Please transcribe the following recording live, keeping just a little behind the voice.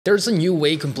There's a new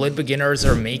way complete beginners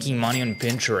are making money on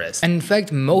Pinterest. And in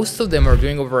fact, most of them are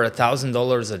doing over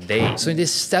 $1,000 a day. So in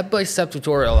this step-by-step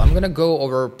tutorial, I'm gonna go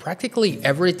over practically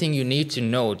everything you need to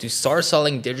know to start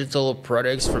selling digital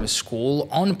products from Skool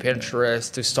on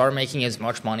Pinterest to start making as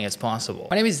much money as possible.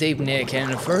 My name is Dave Nick,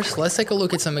 and first, let's take a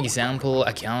look at some example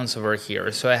accounts over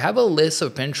here. So I have a list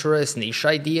of Pinterest niche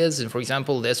ideas, and for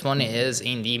example, this one is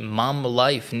in the mom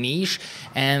life niche,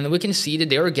 and we can see that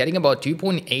they are getting about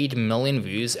 2.8 million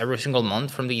views every single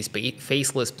month from these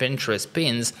faceless Pinterest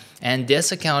pins. And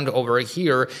this account over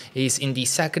here is in the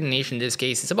second niche. In this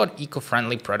case, it's about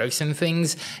eco-friendly products and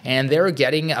things, and they're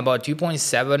getting about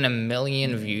 2.7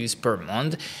 million views per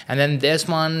month. And then this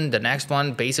one, the next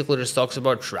one, basically just talks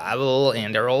about travel,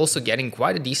 and they're also getting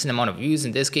quite a decent amount of views.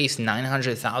 In this case,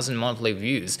 900,000 monthly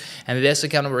views. And this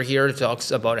account over here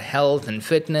talks about health and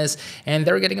fitness, and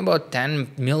they're getting about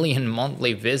 10 million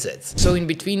monthly visits. So in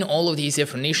between all of these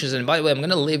different niches, and by the way, I'm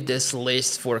gonna leave this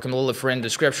list for completely free in the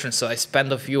description. So I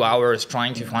spent a few hours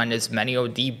trying to find as many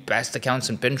of the best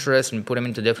accounts on Pinterest and put them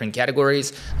into different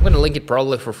categories. I'm gonna link it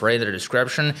probably for free in the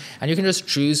description, and you can just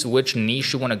choose which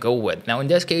niche you want to go with. Now in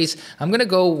this case, I'm gonna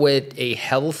go with a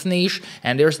health niche,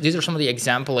 and these are some of the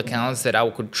example accounts that I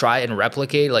could try and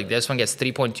replicate. Like this one gets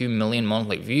 3.2 million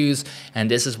monthly views,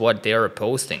 and this is what they're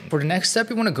posting. For the next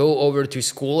step, you want to go over to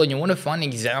Skool, and you want to find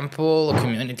example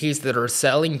communities that are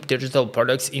selling digital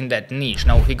products in that niche.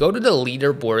 Now if we go to the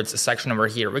leaderboards section over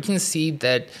here, we can see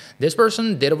that this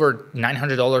person did over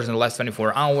 $900 in the last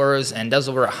 24 hours and does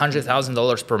over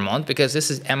 $100,000 per month, because this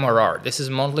is MRR. This is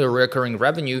monthly recurring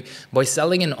revenue by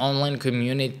selling an online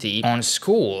community on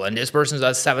Skool. And this person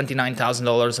does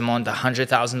 $79,000 a month,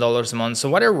 $100,000 a month. So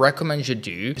what I recommend you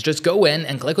do is just go in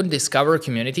and click on discover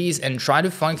communities and try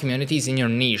to find communities in your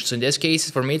niche. So in this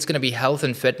case, for me, it's going to be health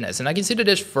and fitness. And I can see that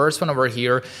this first one over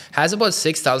here has about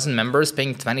 6,000 members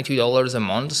paying $22 a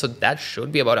month. So that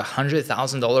should be about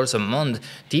 $100,000 a month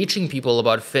teaching people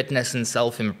about fitness and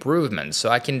self-improvement. So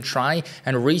I can try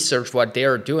and research what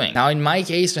they're doing. Now, in my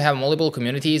case, I have multiple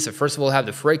communities. First of all, I have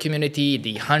the free community,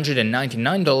 the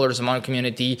 $199 a month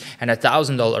community, and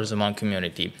 $1,000 a month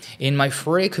community. In my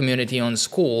free community on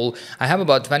Skool, I have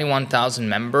about 21,000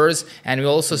 members, and we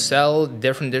also sell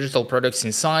different digital products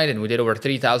inside, and we did over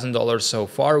 $3,000 so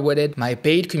far with it. My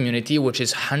paid community, which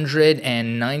is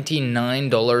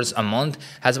 $199 a month,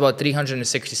 has about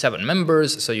 367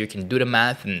 members, so you can do the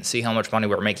math and see how much money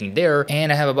we're making there.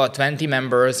 And I have about 20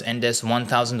 members in this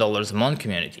 $1,000 a month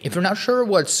community. If you're not sure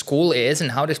what Skool is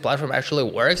and how this platform actually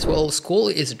works, well,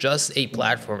 Skool is just a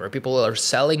platform where people are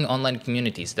selling online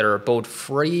communities that are both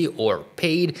free or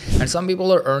paid, and some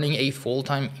people are earning a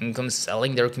full-time income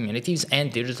selling their communities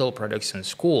and digital products in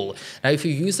Skool. Now, if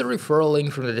you use the referral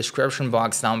link from the description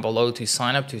box down below to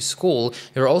sign up to Skool,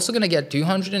 you're also going to get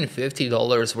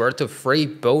 $250 worth of free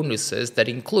bonuses that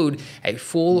include a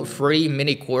full free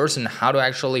mini course on how to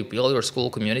actually build your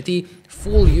Skool community,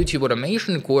 full YouTube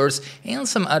automation course, and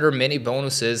some other mini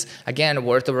bonuses, again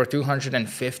worth over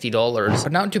 $250.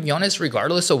 But now, to be honest,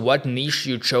 regardless of what niche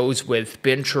you chose with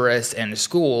Pinterest and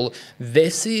Skool,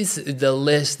 this is the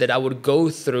list that I would go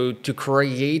through to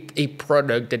create a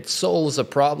product that solves a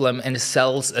problem and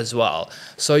sells as well.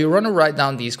 So you want to write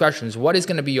down these questions. What is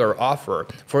going to be your offer?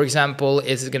 For example,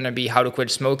 is it going to be how to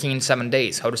quit smoking in 7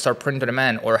 days, how to start print on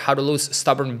demand, or how to lose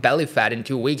stubborn belly fat in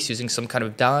 2 weeks using some kind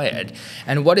of diet?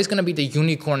 And what is going to be the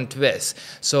unicorn twist?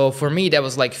 So for me, that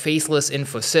was like faceless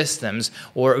info systems,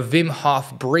 or Wim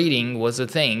Hof breathing was a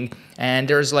thing. And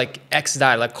there's like X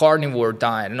diet, like carnivore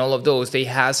diet, and all of those, they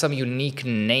have some unique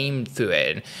name to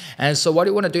it. And so what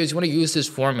you want to do is you want to use this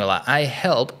formula. I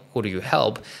help, who do you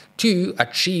help, to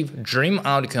achieve dream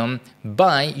outcome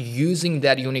by using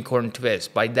that unicorn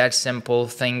twist, by that simple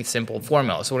thing, simple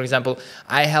formula. So for example,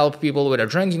 I help people with a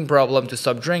drinking problem to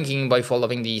stop drinking by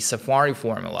following the Safari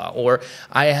formula, or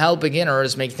I help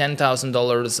beginners make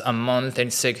 $10,000 a month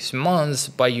in 6 months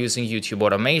by using YouTube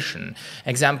automation.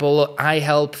 Example, I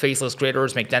help faceless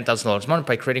creators make $10,000 a month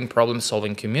by creating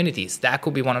problem-solving communities. That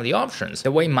could be one of the options.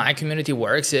 The way my community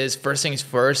works is, first things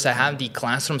first, I have the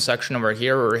classroom section over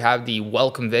here where we have the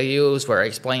welcome videos where I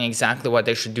explain exactly what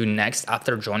they should do next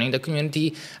after joining the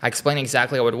community. I explain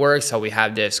exactly how it works, how we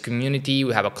have this community,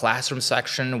 we have a classroom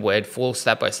section with full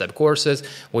step-by-step courses,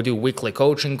 we do weekly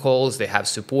coaching calls, they have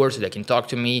support so they can talk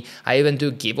to me. I even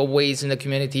do giveaways in the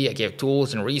community. I give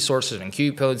tools and resources and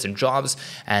coupons and jobs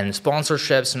and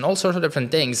sponsorships and all sorts of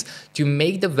different things. to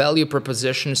make the value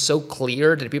proposition so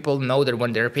clear that people know that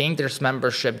when they're paying this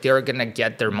membership, they're gonna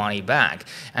get their money back.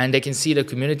 And they can see the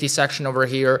community section over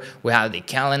here. We have the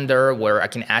calendar where I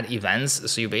can add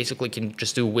events. So you basically can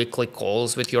just do weekly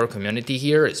calls with your community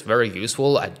here. It's very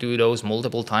useful. I do those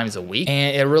multiple times a week.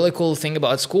 And a really cool thing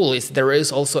about Skool is there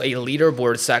is also a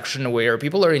leaderboard section where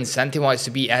people are incentivized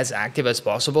to be as active as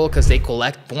possible because they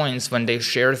collect points when they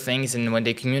share things and when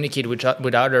they communicate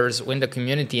with others in the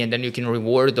community, and then you can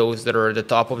reward those that are at the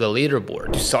top of the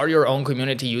leaderboard. To start your own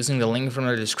community using the link from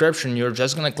the description, you're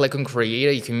just gonna click on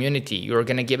create a community. You're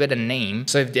gonna give it a name.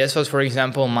 So if this was, for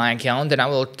example, my account, then I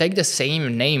will take the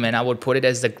same name and I would put it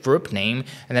as the group name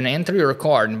and then enter your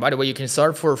card. And by the way, you can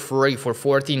start for free for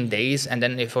 14 days, and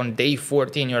then if on day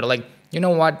 14 you're like, you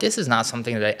know what, this is not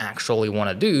something that I actually want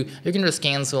to do, you can just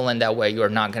cancel, and that way you're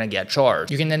not going to get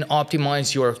charged. You can then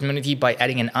optimize your community by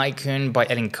adding an icon, by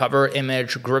adding cover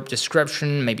image, group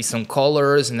description, maybe some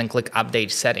colors, and then click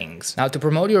update settings. Now to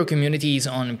promote your communities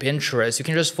on Pinterest, you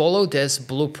can just follow this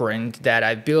blueprint that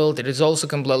I built. It is also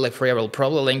completely free. I will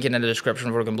probably link it in the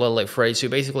description for completely free. So you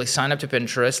basically sign up to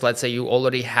Pinterest. Let's say you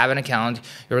already have an account.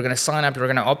 You're going to sign up.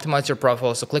 You're going to optimize your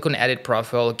profile. So click on edit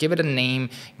profile, give it a name,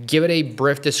 give it a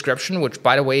brief description, which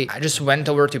by the way, I just went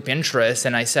over to Pinterest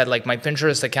and I said like my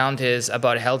Pinterest account is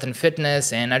about health and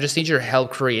fitness and I just need your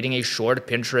help creating a short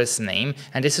Pinterest name.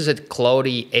 And this is at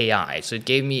Cloudy AI. So it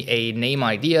gave me a name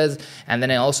ideas, and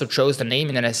then I also chose the name,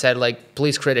 and then I said like,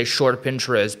 please create a short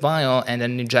Pinterest bio, and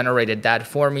then it generated that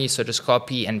for me. So just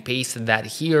copy and paste that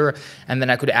here. And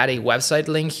then I could add a website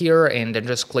link here and then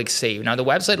just click save. Now the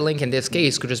website link in this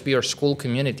case could just be your Skool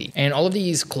community. And all of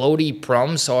these Cloudy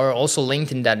prompts are also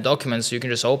linked in that document. So you can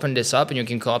just open this up and you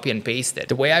can copy and paste it.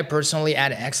 The way I personally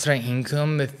add extra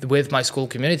income with my Skool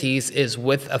communities is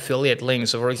with affiliate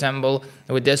links. So for example,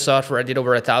 with this software, I did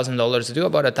over $1,000. I do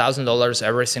about $1,000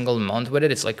 every single month with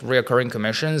it. It's like reoccurring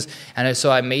commissions. And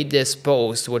so I made this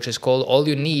post, which is called All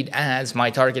You Need as my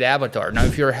target avatar. Now,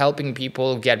 if you're helping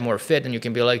people get more fit, and you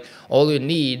can be like, all you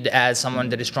need as someone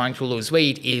that is trying to lose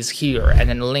weight is here. And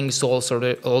then links to all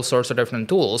sorts of different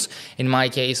tools. In my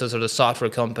case, those are the software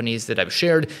companies that I've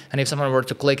shared. And if someone were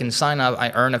to click and sign up,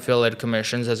 I earn affiliate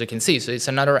commissions, as you can see. So it's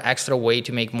another extra way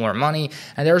to make more money.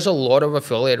 And there's a lot of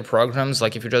affiliate programs.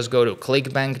 Like if you just go to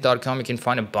clickbank.com, you can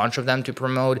find a bunch of them to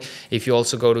promote. If you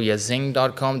also go to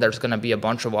yazing.com, there's going to be a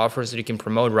bunch of offers that you can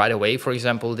promote right away. For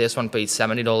example, this one pays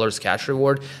 $70 cash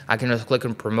reward. I can just click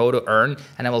on promote to earn,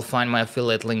 and I will find my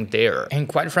affiliate link there. And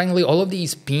quite frankly, all of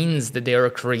these pins that they are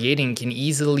creating can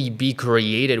easily be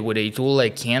created with a tool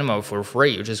like Canva for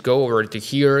free. You just go over to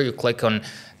here, you click on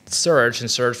search and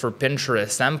search for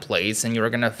Pinterest templates, and you're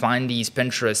gonna find these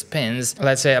Pinterest pins.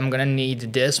 Let's say I'm gonna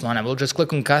need this one. I will just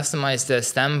click on customize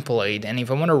this template, and if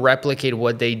I want to replicate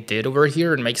what they did over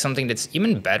here and make something that's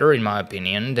even better in my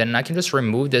opinion, then I can just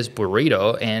remove this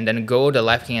burrito and then go to the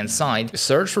left hand side,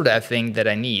 search for that thing that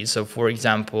I need. So for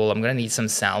example, I'm gonna need some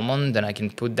salmon, then I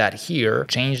can put that here,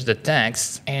 change the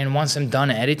text, and once I'm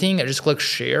done editing, I just click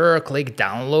share, click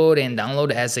download, and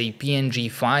download as a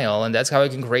PNG file. And that's how I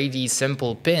can create these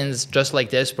simple pins just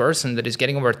like this person that is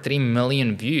getting over 3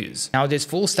 million views. Now this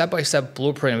full step-by-step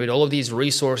blueprint with all of these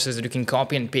resources that you can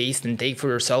copy and paste and take for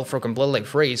yourself for completely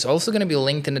free is also going to be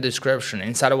linked in the description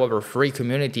inside of our free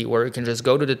community, where you can just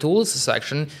go to the tools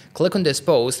section, click on this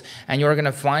post, and you're going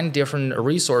to find different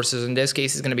resources. In this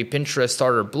case, it's going to be Pinterest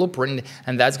starter blueprint,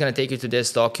 and that's going to take you to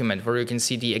this document where you can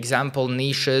see the example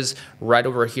niches right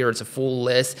over here. It's a full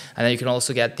list, and then you can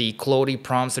also get the Cloudy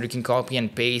prompts that you can copy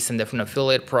and paste and different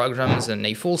affiliate programs and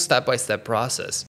a full step-by-step process.